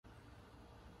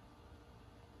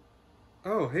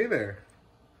Oh, hey there.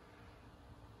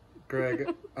 Greg,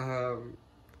 I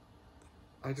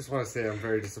just want to say I'm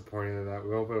very disappointed that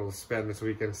we won't be able to spend this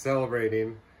weekend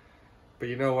celebrating. But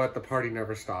you know what? The party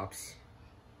never stops.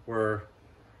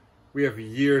 We have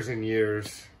years and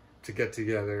years to get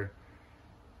together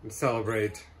and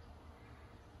celebrate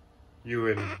you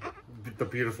and the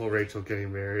beautiful Rachel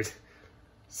getting married.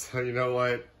 So you know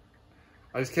what?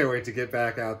 I just can't wait to get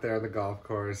back out there on the golf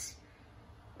course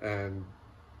and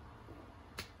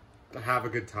have a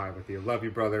good time with you. Love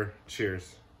you, brother.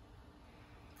 Cheers.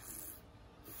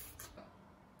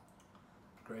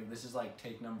 Greg, this is like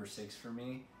take number 6 for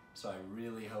me, so I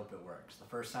really hope it works. The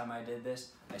first time I did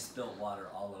this, I spilled water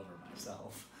all over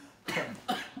myself.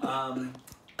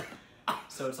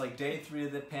 So it's like day 3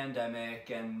 of the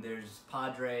pandemic, and there's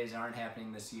Padres aren't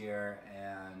happening this year,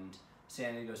 and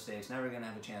San Diego State's never going to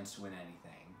have a chance to win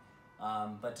anything.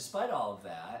 But despite all of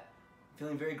that, I'm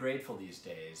feeling very grateful these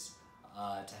days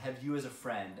to have you as a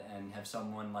friend and have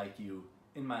someone like you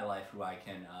in my life who I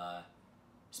can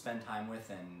spend time with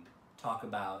and talk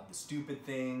about the stupid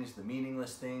things, the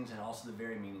meaningless things, and also the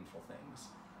very meaningful things.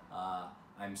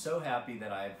 I'm so happy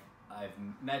that I've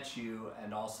met you,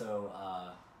 and also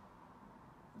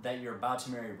that you're about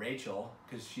to marry Rachel,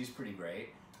 because she's pretty great.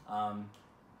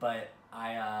 But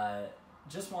I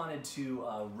just wanted to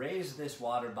raise this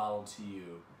water bottle to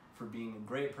you for being a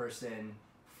great person,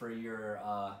 for your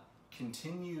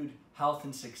continued health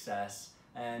and success,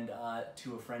 and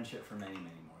to a friendship for many,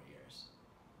 many more years.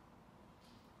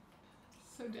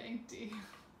 So dainty.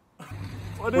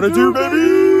 What it do,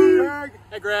 baby? Greg.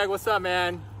 Hey Greg, what's up,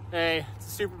 man? Hey, it's a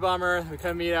super bummer. We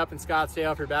couldn't meet up in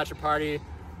Scottsdale for your bachelor party,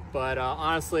 but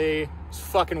honestly, it's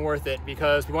fucking worth it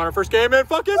because we won our first game in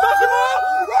fucking basketball!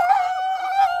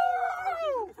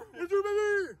 What it do,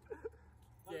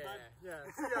 baby? Yeah.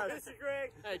 See you guys. This is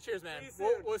Greg. Hey, cheers, man. See you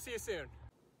soon. We'll see you soon.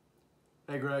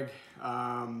 Hey Greg,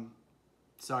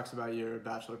 sucks about your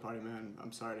bachelor party, man.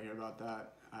 I'm sorry to hear about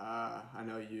that. I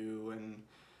know you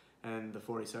and the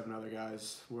 47 other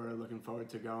guys were looking forward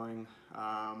to going,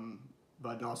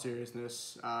 but in all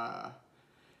seriousness,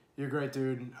 you're a great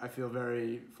dude. I feel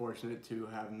very fortunate to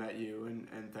have met you,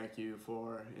 and thank you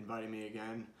for inviting me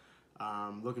again.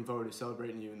 Looking forward to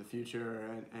celebrating you in the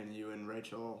future, and you and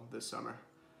Rachel this summer.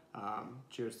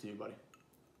 Cheers to you, buddy.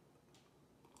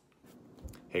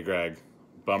 Hey Greg,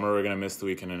 bummer we're gonna miss the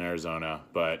weekend in Arizona,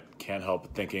 but can't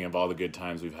help thinking of all the good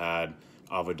times we've had.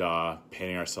 Avada,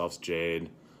 painting ourselves jade,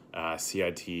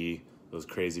 CIT, those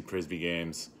crazy Frisbee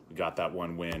games. We got that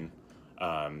one win.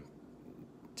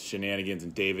 Shenanigans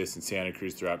in Davis and Santa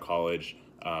Cruz throughout college,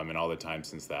 and all the time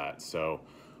since that. So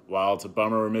while it's a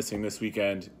bummer we're missing this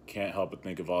weekend, can't help but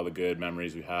think of all the good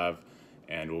memories we have,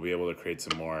 and we'll be able to create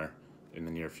some more in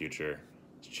the near future.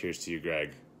 Cheers to you,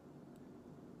 Greg.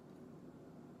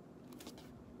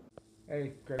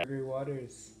 Hey, Gregory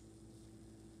Waters.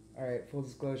 Alright, full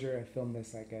disclosure, I filmed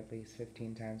this like at least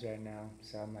 15 times right now,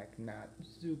 so I'm like not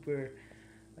super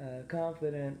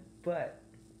confident, but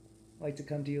I like to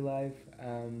come to you live,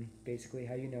 basically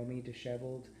how you know me,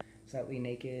 disheveled, slightly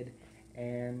naked,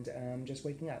 and just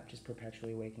waking up, just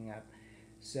perpetually waking up.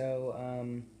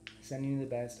 So, sending you the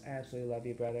best. I absolutely love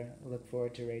you, brother. I look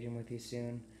forward to raging with you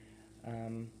soon.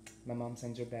 My mom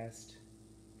sends her best.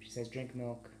 She says drink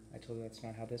milk. I told her that's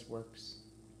not how this works.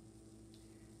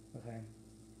 Okay.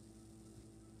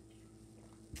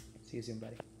 See you soon,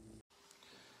 buddy.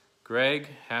 Greg,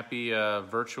 happy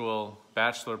virtual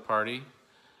bachelor party.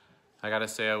 I gotta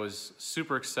say I was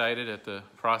super excited at the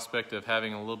prospect of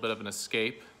having a little bit of an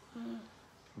escape,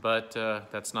 but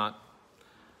that's not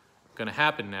gonna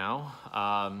happen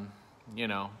now. You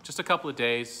know, just a couple of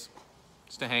days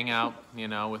just to hang out, you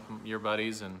know, with your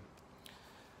buddies and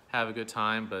have a good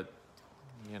time, but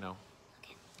you know.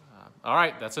 All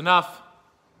right, that's enough.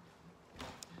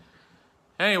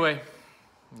 Anyway,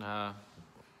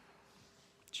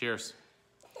 cheers.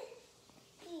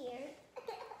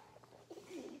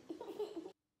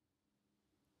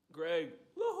 Greg,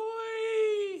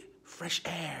 Lahoy! Fresh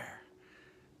air.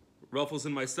 Ruffles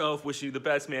and myself wish you the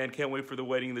best, man. Can't wait for the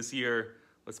wedding this year.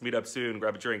 Let's meet up soon.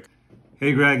 Grab a drink.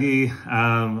 Hey, Greggy.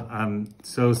 I'm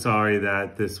so sorry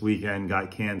that this weekend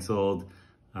got canceled.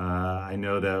 I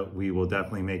know that we will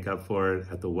definitely make up for it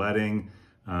at the wedding.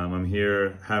 I'm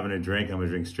here having a drink. I'm gonna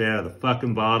drink straight out of the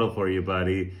fucking bottle for you,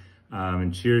 buddy.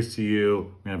 And cheers to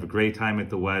you. We're gonna have a great time at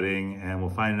the wedding, and we'll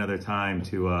find another time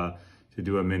to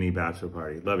do a mini bachelor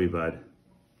party. Love you, bud.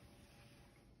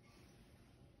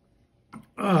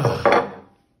 Ugh.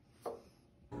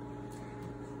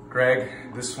 Greg,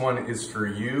 this one is for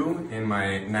you in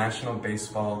my National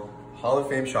Baseball Hall of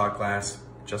Fame shot glass,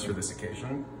 just for this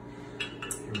occasion.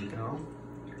 Here we go.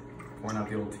 pouring out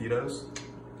the old Tito's.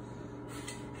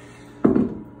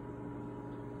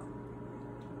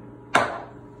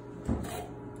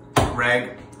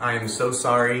 Greg, I am so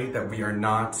sorry that we are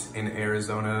not in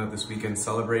Arizona this weekend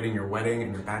celebrating your wedding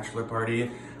and your bachelor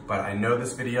party, but I know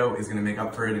this video is gonna make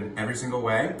up for it in every single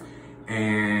way.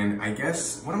 And I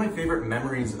guess one of my favorite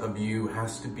memories of you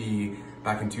has to be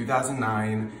back in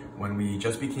 2009 when we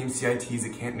just became CITs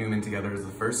at Camp Newman together as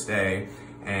the first day.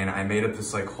 And I made up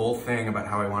this like whole thing about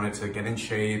how I wanted to get in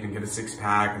shape and get a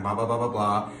six-pack and blah, blah, blah, blah,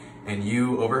 blah. And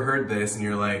you overheard this and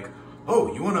you're like,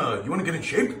 oh, you wanna get in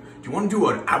shape? Do you wanna do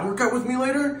an ab workout with me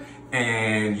later?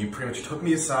 And you pretty much took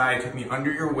me aside, took me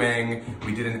under your wing.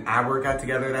 We did an ab workout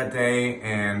together that day.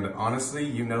 And honestly,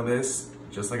 you know this,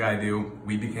 just like I do,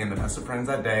 we became the best of friends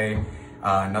that day.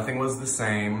 Nothing was the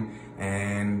same.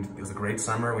 And it was a great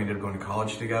summer. We ended up going to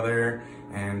college together.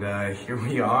 And here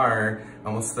we are,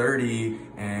 almost 30,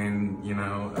 and you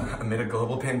know, amid a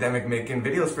global pandemic making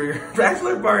videos for your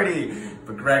bachelor party.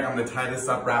 But Greg, I'm gonna tie this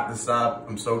up, wrap this up.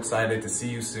 I'm so excited to see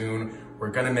you soon. We're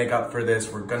gonna make up for this.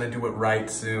 We're gonna do it right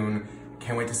soon.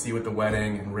 Can't wait to see you at the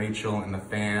wedding, and Rachel and the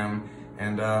fam.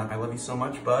 And I love you so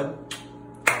much, bud.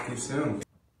 Talk to you soon.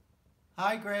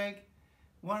 Hi, Greg.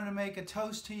 Wanted to make a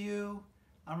toast to you.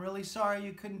 I'm really sorry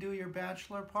you couldn't do your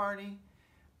bachelor party,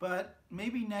 but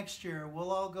maybe next year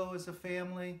we'll all go as a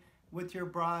family with your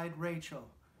bride, Rachel,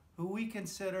 who we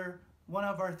consider one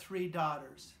of our 3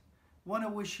 daughters. Want to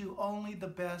wish you only the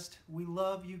best. We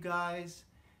love you guys,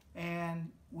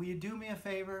 and will you do me a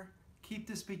favor? Keep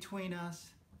this between us.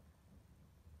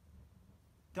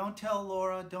 Don't tell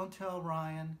Laura, don't tell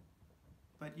Ryan,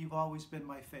 but you've always been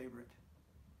my favorite.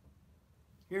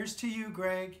 Here's to you,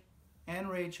 Greg and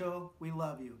Rachel. We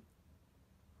love you.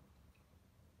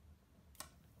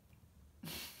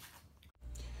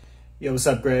 Yo, what's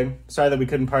up, Greg? Sorry that we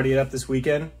couldn't party it up this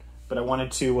weekend, but I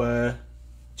wanted to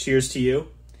cheers to you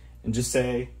and just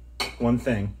say one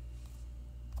thing.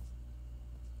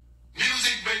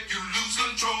 Music make you lose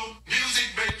control. Music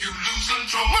make you lose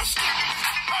control.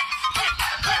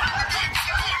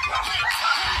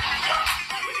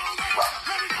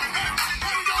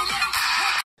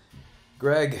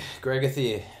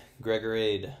 Gregathy,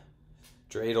 Gregorade,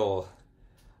 Dreidel.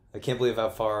 I can't believe how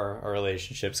far our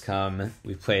relationships come.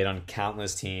 We've played on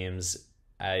countless teams.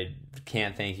 I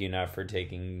can't thank you enough for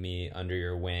taking me under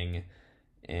your wing.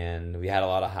 And we had a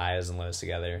lot of highs and lows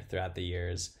together throughout the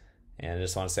years. And I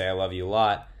just want to say I love you a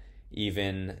lot,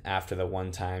 even after the one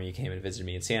time you came and visited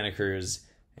me in Santa Cruz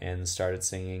and started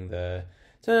singing the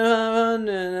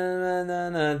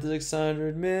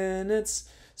 600 minutes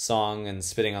song and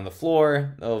spitting on the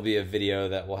floor. There'll be a video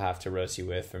that we'll have to roast you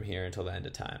with from here until the end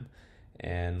of time.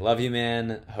 And love you,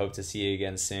 man. Hope to see you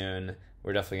again soon.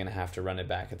 We're definitely going to have to run it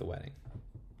back at the wedding.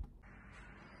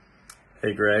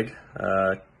 Hey, Greg.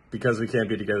 Because we can't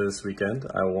be together this weekend,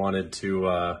 I wanted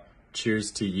to cheers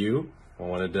to you. I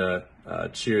wanted to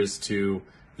cheers to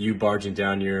you barging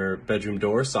down your bedroom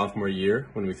door sophomore year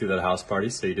when we threw that house party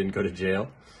so you didn't go to jail.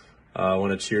 I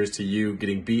want to cheers to you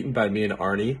getting beaten by me and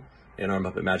Arnie in our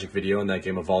Muppet Magic video in that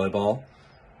game of volleyball.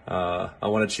 I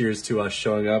want to cheers to us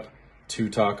showing up 2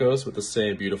 tacos with the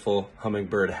same beautiful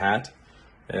hummingbird hat.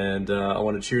 And I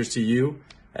want to cheers to you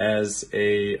as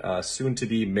a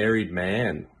soon-to-be married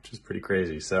man, which is pretty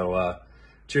crazy. So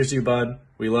cheers to you, bud.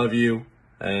 We love you,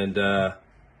 and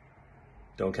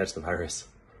don't catch the virus.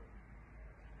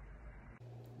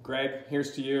 Greg,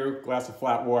 here's to you, glass of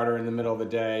flat water in the middle of the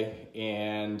day,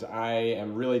 and I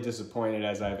am really disappointed,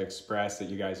 as I've expressed, that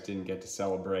you guys didn't get to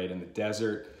celebrate in the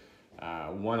desert.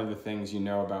 One of the things you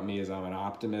know about me is I'm an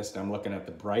optimist. I'm looking at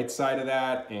the bright side of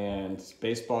that, and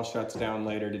baseball shuts down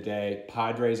later today.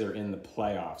 Padres are in the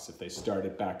playoffs if they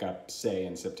started back up, say,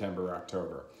 in September or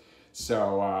October.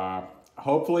 So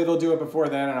hopefully they'll do it before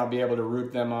then, and I'll be able to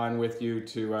root them on with you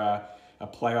to a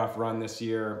playoff run this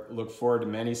year. Look forward to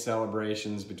many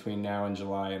celebrations between now and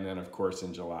July, and then, of course,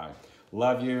 in July.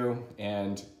 Love you,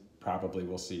 and probably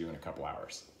we'll see you in a couple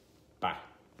hours. Bye.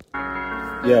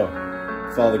 Yo,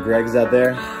 for all the Gregs out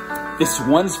there, this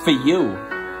one's for you.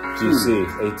 GC,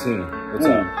 18. What's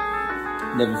up?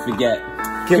 Never forget.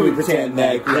 Can we pretend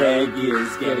that Greg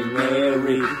is getting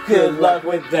married? Good luck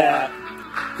with that.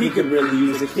 He could really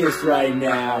use a kiss right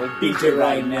now. Beat it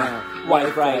right now.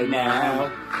 Wife right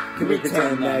now. Can we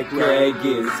pretend that Greg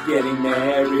is getting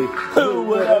married? Who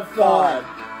would have thought?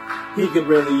 He could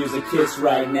really use a kiss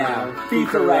right now.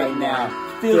 FIFA right now.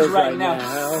 Feels right now.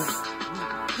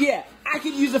 Yeah, I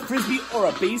could use a frisbee or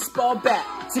a baseball bat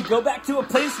to go back to a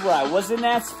place where I wasn't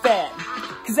as fat.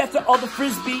 Cause after all the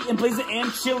frisbee and blazing and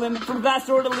chillin', from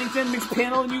Glassdoor to LinkedIn, mixed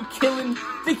panel and you killin',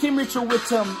 they came Rachel with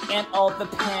them and all the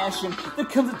passion. There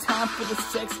comes a time for the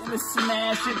sex and the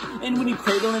smashing. And when you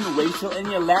cradling Rachel in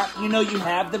your lap, you know you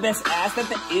have the best ass that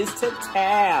there is to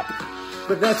tap.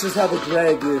 But that's just how the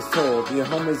Greg is told. Your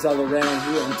homies all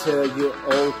around here until you're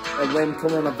old. And when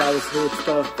coronavirus hits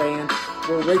the fan,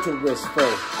 well, Rachel risks for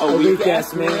a weak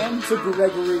ass man. So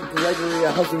Gregory,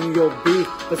 a husband you'll be,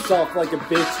 but soft like a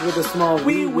bitch with a small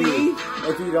wee-wee.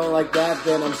 If you don't like that,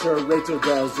 then I'm sure Rachel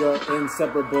does. You're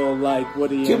inseparable like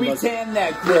Woody Can and we Buzz. tan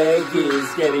that Greg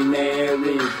is getting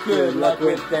married? Good luck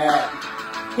with that.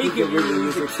 He could really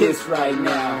use a kiss right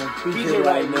now. BJ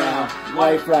right now.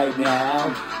 Wife right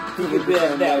now. He could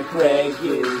bet that Greg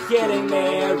is getting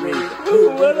married. Who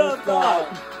would have thought?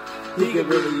 He could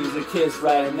really use a kiss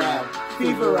right now.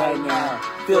 Fever right now.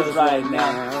 Feels right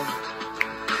now.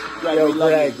 Greg, Yo, we love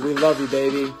Greg, you. we love you,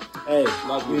 baby. Hey,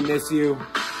 we miss you.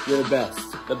 You're the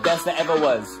best. The best that ever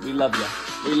was. We love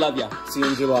you. We love you. See you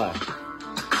in July.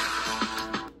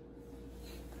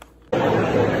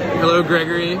 Hello,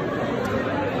 Gregory.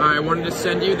 I wanted to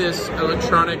send you this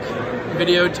electronic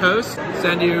video toast,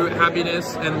 send you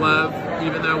happiness and love,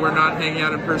 even though we're not hanging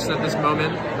out in person at this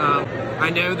moment. I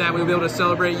know that we'll be able to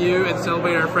celebrate you and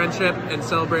celebrate our friendship and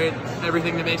celebrate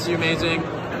everything that makes you amazing.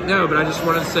 No, but I just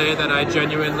wanted to say that I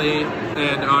genuinely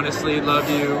and honestly love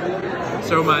you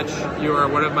so much. You are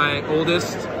one of my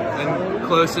oldest and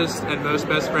closest and most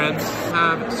best friends.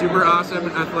 Have super awesome,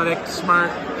 athletic,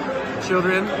 smart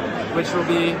children, which will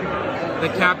be the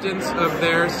captains of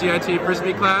their CIT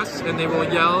Frisbee class, and they will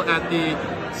yell at the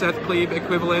Seth Cleve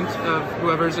equivalent of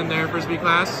whoever's in their Frisbee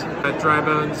class.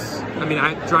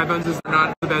 Drybones is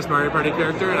not the best Mario Party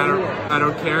character, and I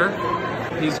don't care.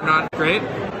 He's not great.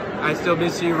 I still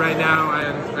miss you right now,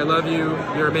 and I love you.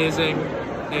 You're amazing,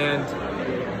 and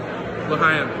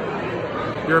L'chaim.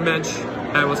 You're a mensch.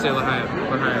 I will say L'chaim.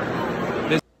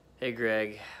 L'chaim. Hey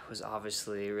Greg, was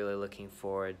obviously really looking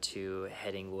forward to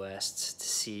heading west to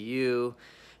see you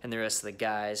and the rest of the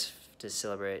guys to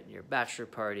celebrate your bachelor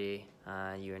party,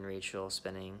 you and Rachel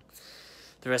spending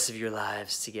the rest of your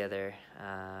lives together.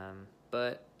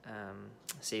 But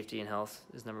safety and health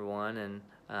is number one, and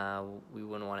we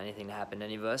wouldn't want anything to happen to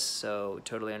any of us, so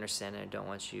totally understand it. I don't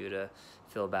want you to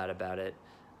feel bad about it.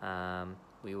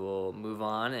 We will move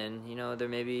on, and there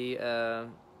may be a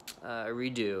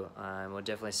redo. We'll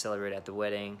definitely celebrate at the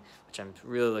wedding, which I'm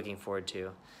really looking forward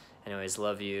to. Anyways,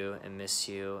 love you and miss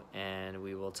you, and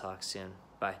we will talk soon.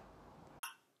 Bye.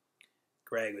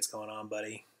 Greg, what's going on,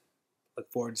 buddy?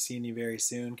 Look forward to seeing you very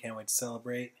soon. Can't wait to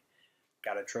celebrate.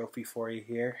 Got a trophy for you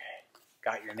here.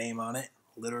 Got your name on it,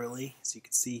 literally, as you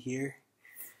can see here.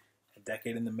 A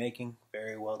decade in the making,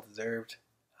 very well deserved.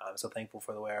 I'm so thankful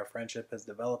for the way our friendship has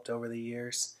developed over the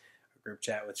years. Our group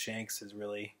chat with Shanks has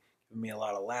really given me a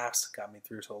lot of laughs, got me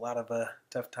through to a lot of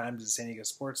tough times as a San Diego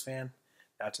sports fan.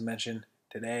 Not to mention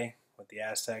today with the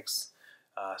Aztecs.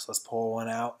 So let's pull one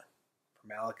out for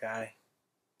Malachi,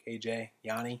 KJ,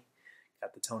 Yanni.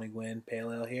 Got the Tony Gwynn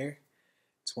Pale Ale here.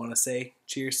 Just want to say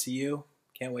cheers to you.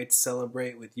 Can't wait to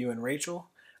celebrate with you and Rachel.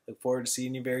 Look forward to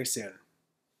seeing you very soon.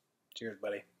 Cheers,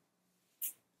 buddy.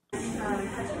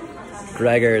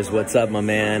 Gregors, what's up, my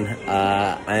man?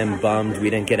 I am bummed we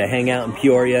didn't get to hang out in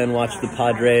Peoria and watch the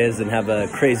Padres and have a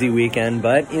crazy weekend,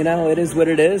 but, it is what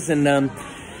it is, and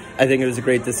I think it was a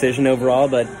great decision overall,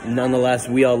 but nonetheless,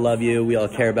 we all love you, we all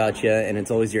care about you, and it's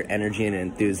always your energy and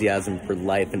enthusiasm for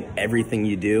life and everything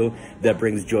you do that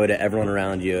brings joy to everyone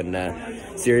around you,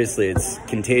 and seriously, it's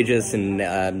contagious, and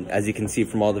as you can see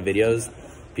from all the videos,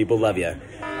 people love you.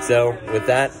 So, with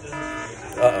that,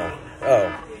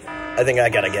 I think I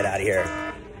gotta get out of here.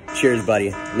 Cheers,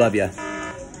 buddy. Love ya.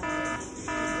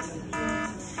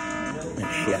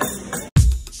 Shit.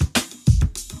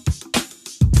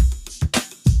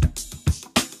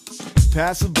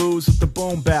 Pass the booze with the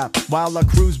boom bap while I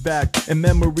cruise back in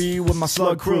memory with my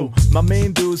slug crew. My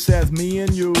main dude says me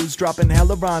and you's dropping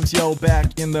hella rhymes, yo,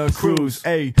 back in the cruise.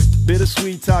 Ayy,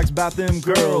 bittersweet talks about them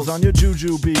girls on your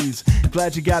juju bees.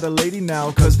 Glad you got a lady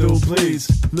now, cause dude, please.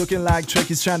 Looking like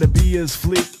Trekkies trying to be as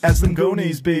fleet as them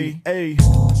Goonies be. Ayy,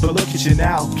 but look at you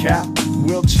now, Cap.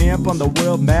 World champ on the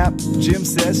world map. Jim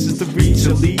says just to reach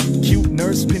elite. Cute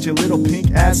nurse pinch your little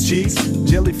pink ass cheeks.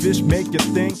 Jellyfish make you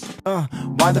think,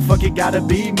 why the fuck it gotta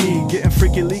be me? Getting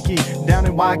freaky leaky down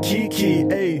in Waikiki.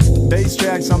 Ayy, bass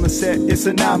tracks on the set, it's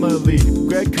anomaly.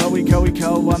 Greg Co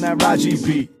on that Raji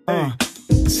beat.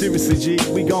 Seriously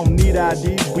G, we gon' need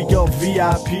ID. We go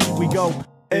VIP, we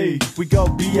go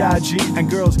B.I.G. And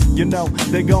girls,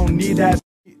 they gon' need that.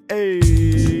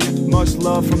 Ayy, much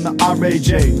love from the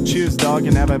RAJ. Cheers dog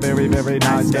and have a very, very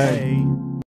nice day.